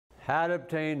How to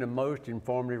obtain the most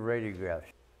informative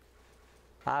radiographs.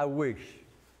 I wish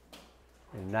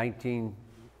in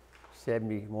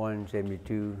 1971,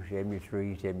 72,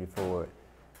 73, 74,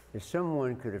 that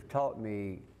someone could have taught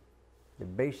me the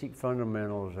basic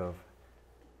fundamentals of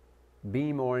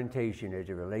beam orientation as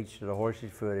it relates to the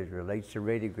horse's foot, as it relates to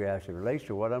radiographs, as it relates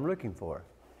to what I'm looking for.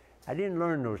 I didn't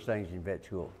learn those things in vet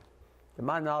school. To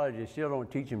my knowledge, they still don't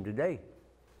teach them today.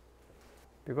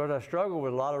 Because I struggle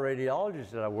with a lot of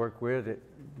radiologists that I work with that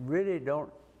really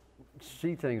don't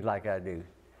see things like I do.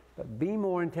 But beam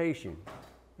orientation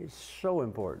is so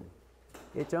important.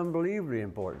 It's unbelievably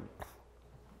important.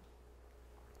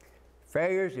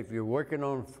 Farriers, if you're working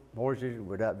on horses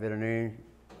without veterinarians,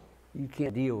 you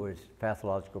can't deal with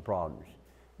pathological problems.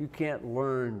 You can't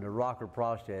learn the rocker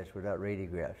process without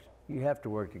radiographs. You have to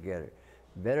work together.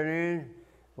 Veterinarians,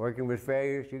 working with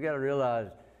farriers, you got to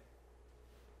realize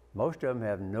most of them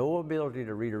have no ability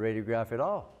to read a radiograph at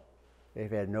all.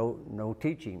 They've had no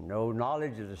teaching, no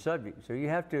knowledge of the subject. So you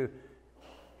have to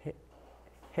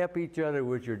help each other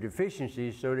with your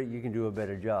deficiencies so that you can do a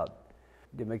better job.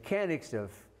 The mechanics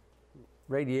of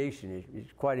radiation is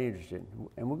quite interesting.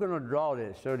 And we're going to draw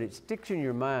this so that it sticks in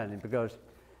your mind, and because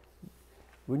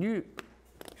when you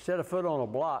set a foot on a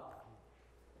block,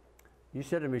 you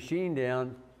set a machine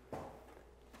down,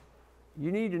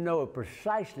 you need to know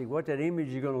precisely what that image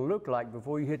is going to look like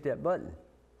before you hit that button.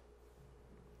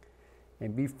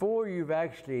 And before you've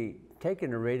actually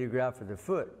taken a radiograph of the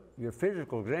foot, your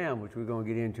physical exam, which we're going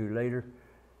to get into later,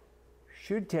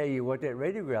 should tell you what that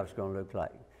radiograph is going to look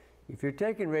like. If you're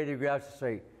taking radiographs,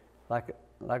 say, like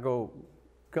old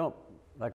Gump